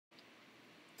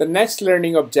The next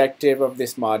learning objective of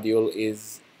this module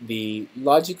is the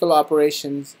logical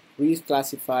operations,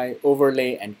 reclassify,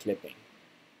 overlay, and clipping,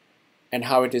 and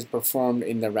how it is performed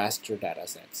in the raster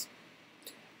datasets.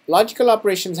 Logical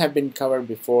operations have been covered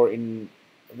before in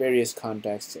various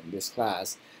contexts in this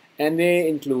class, and they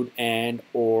include AND,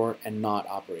 OR, and NOT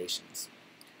operations.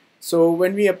 So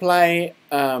when we apply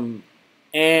AND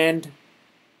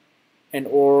and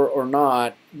or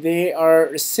not, they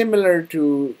are similar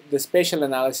to the spatial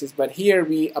analysis, but here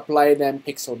we apply them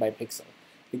pixel by pixel.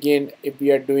 Again, if we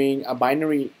are doing a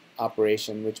binary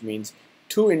operation, which means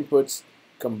two inputs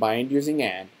combined using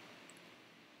AND,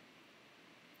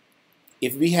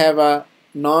 if we have a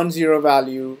non-zero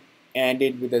value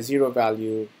ANDed with a zero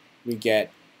value, we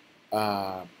get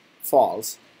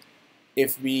false.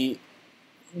 The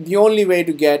only way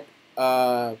to get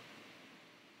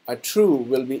a true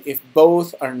will be if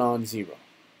both are non-zero.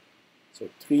 So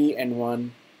 3 and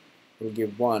 1 will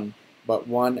give 1, but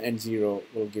 1 and 0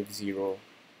 will give 0,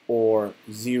 or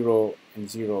 0 and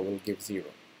 0 will give 0.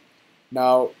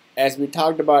 Now, as we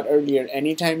talked about earlier,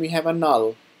 anytime we have a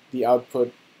null, the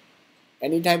output,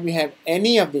 anytime we have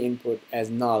any of the input as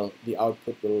null, the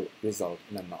output will result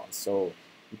in a null. So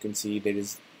you can see there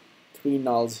is 3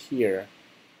 nulls here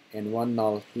and 1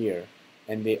 null here,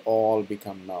 and they all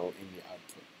become null in the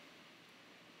output.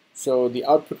 So the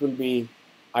output will be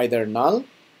either null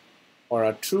or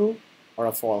a true or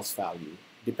a false value,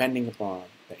 depending upon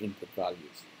the input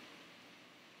values.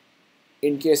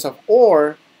 In case of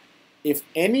OR, if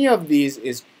any of these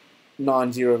is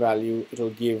non-zero value, it will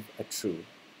give a true.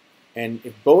 And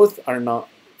if both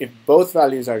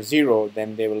values are 0,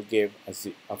 then they will give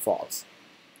a false.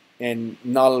 And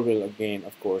null will again,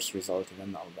 of course, result in a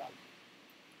null value.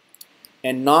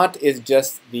 And NOT is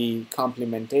just the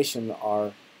complementation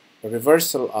or a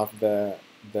reversal of the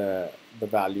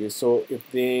values. So if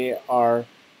they are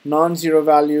non-zero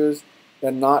values, the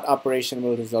NOT operation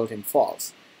will result in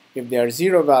false. If they are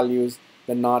 0 values,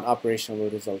 the NOT operation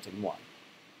will result in 1.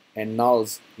 And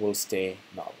nulls will stay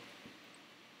null.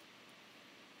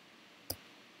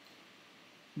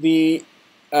 The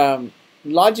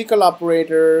logical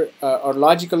operator or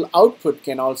logical output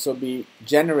can also be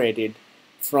generated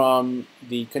from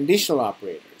the conditional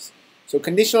operators. So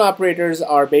conditional operators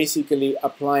are basically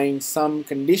applying some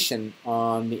condition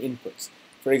on the inputs.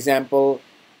 For example,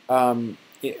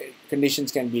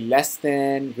 conditions can be less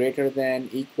than, greater than,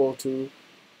 equal to.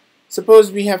 Suppose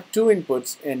we have two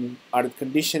inputs and our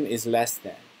condition is less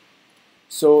than.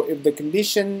 So if the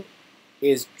condition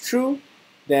is true,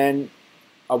 then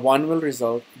a 1 will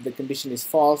result. If the condition is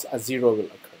false, a 0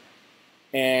 will occur.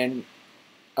 And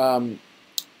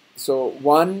so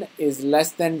 1 is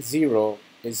less than 0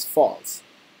 is false,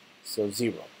 so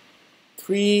 0.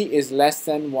 3 is less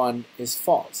than 1 is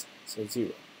false, so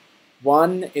 0.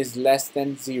 1 is less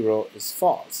than 0 is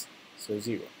false, so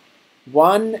 0.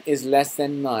 1 is less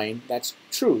than 9, that's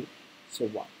true, so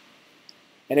 1.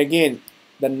 And again,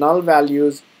 the null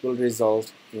values will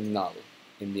result in null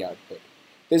in the output.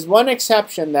 There's one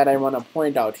exception that I want to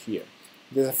point out here.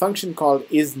 There's a function called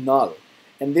isNull,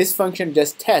 and this function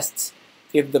just tests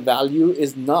if the value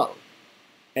is null.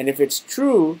 And if it's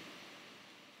true,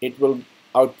 it will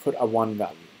output a 1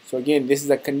 value. So again, this is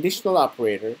a conditional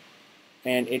operator,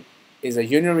 and it is a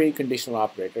unary conditional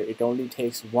operator. It only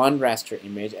takes one raster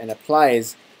image and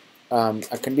applies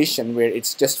a condition where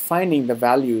it's just finding the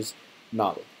values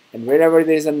null. And wherever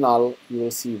there is a null, you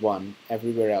will see 1.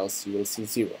 Everywhere else, you will see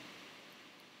 0.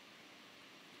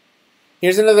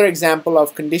 Here's another example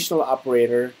of conditional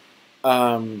operator,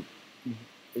 the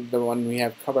one we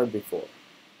have covered before.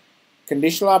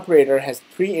 Conditional operator has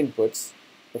 3 inputs.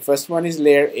 The first one is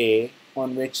layer A,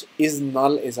 on which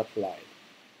isNull is applied.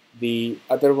 The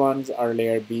other ones are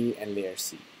layer B and layer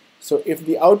C. So if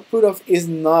the output of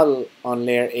isNull on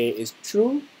layer A is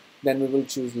true, then we will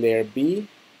choose layer B.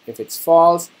 If it's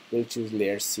false, we'll choose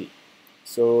layer C.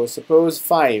 So suppose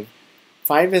 5.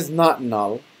 5 is not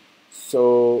null,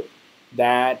 so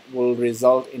that will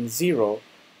result in 0,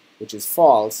 which is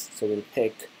false, so we'll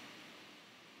pick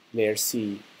layer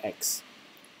C, X.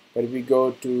 But if we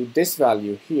go to this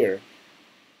value here,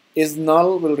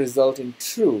 isNull will result in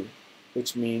true,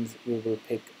 which means we will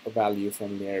pick a value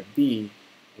from layer B,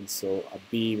 and so a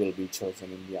B will be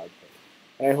chosen in the output.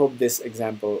 And I hope this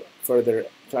example further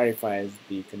clarifies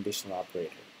the conditional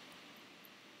operator.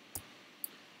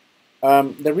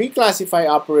 The reclassify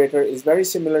operator is very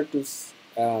similar to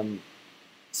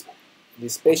the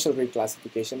spatial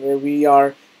reclassification, where we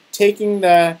are taking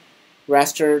the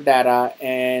raster data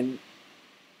and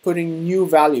putting new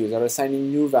values or assigning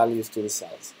new values to the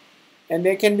cells. And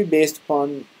they can be based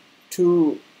upon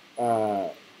two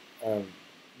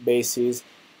bases.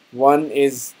 One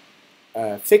is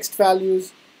fixed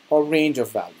values or range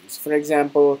of values. For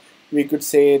example, we could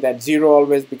say that 0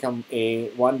 always becomes A,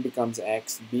 1 becomes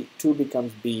X, 2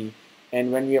 becomes B,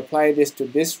 and when we apply this to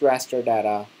this raster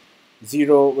data,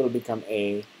 0 will become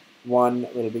A, 1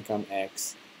 will become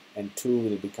X, and 2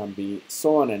 will become B,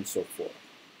 so on and so forth.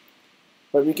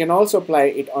 But we can also apply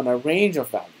it on a range of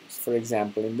values. For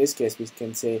example, in this case, we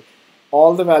can say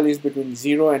all the values between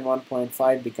 0 and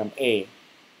 1.5 become A,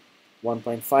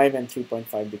 1.5 and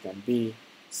 3.5 become B,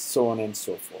 so on and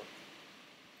so forth.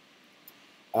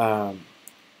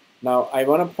 Now, I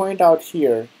want to point out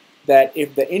here that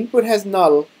if the input has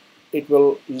null, it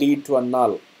will lead to a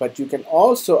null. But you can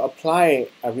also apply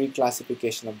a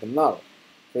reclassification of the null.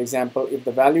 For example, if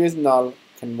the value is null,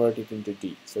 convert it into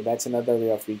D. So that's another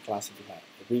way of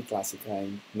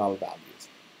reclassifying null values.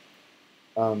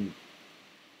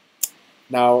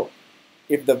 Now,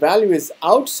 if the value is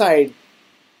outside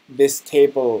this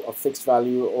table of fixed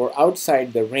value or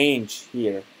outside the range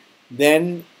here,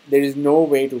 then there is no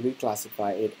way to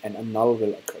reclassify it and a null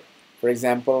will occur. For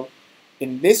example,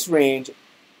 in this range,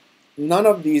 none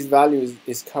of these values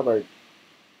is covering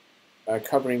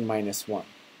 -1.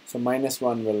 So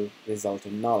 -1 will result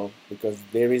in null because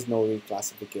there is no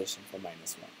reclassification for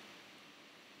 -1.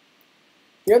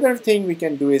 The other thing we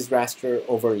can do is raster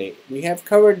overlay. We have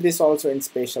covered this also in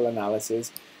spatial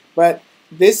analysis, but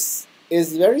this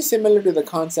is very similar to the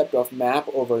concept of map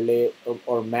overlay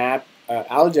or map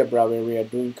algebra, where we are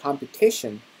doing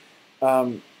computation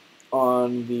on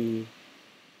the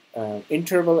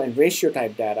interval and ratio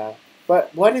type data.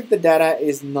 But what if the data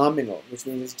is nominal, which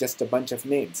means it's just a bunch of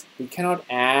names? We cannot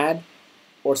add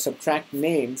or subtract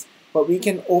names, but we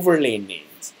can overlay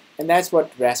names. And that's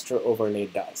what raster overlay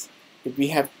does. If we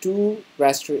have two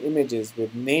raster images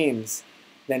with names,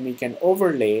 then we can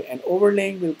overlay, and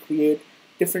overlaying will create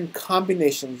different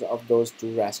combinations of those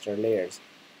two raster layers.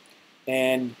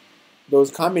 And those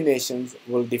combinations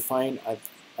will define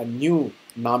a new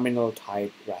nominal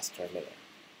type raster layer.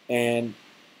 And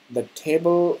the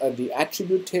table, the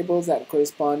attribute tables that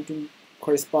correspond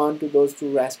to those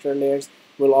two raster layers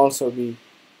will also be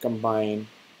combined,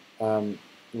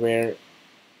 where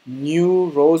new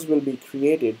rows will be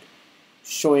created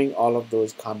showing all of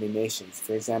those combinations.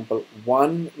 For example,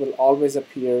 1 will always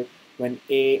appear when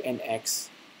A and X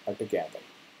are together.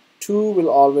 2 will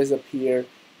always appear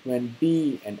when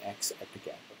B and X are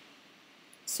together,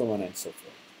 so on and so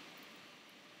forth.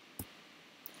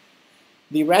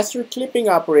 The raster clipping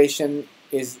operation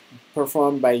is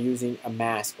performed by using a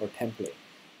mask or template.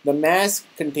 The mask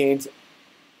contains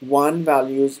 1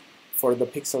 values for the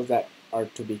pixels that are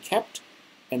to be kept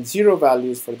and 0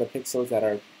 values for the pixels that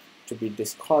are to be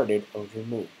discarded or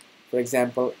removed. For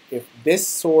example, if this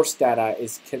source data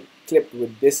is clipped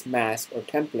with this mask or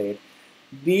template,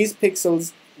 these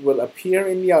pixels will appear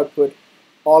in the output.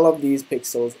 All of these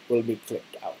pixels will be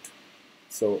clipped out.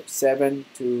 So 7,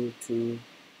 2, 2,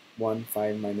 1,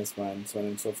 5, -1, so on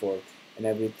and so forth, and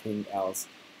everything else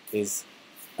is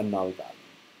a null value.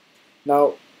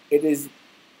 Now, it is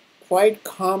quite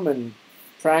common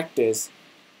practice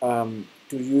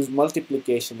to use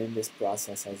multiplication in this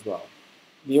process as well.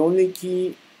 The only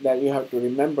key that you have to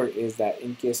remember is that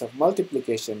in case of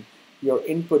multiplication, your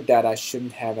input data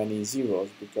shouldn't have any zeros,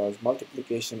 because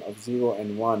multiplication of 0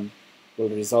 and 1 will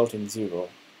result in 0,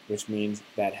 which means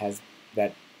that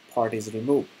part is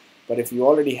removed. But if you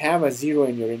already have a 0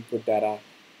 in your input data,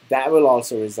 that will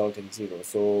also result in 0.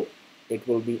 So it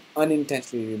will be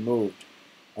unintentionally removed,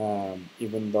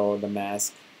 even though the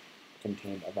mask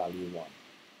contained a value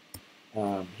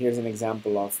 1. Here's an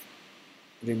example of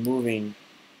removing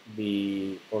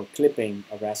or clipping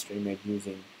a raster image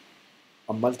using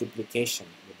a multiplication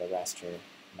with a raster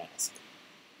mask.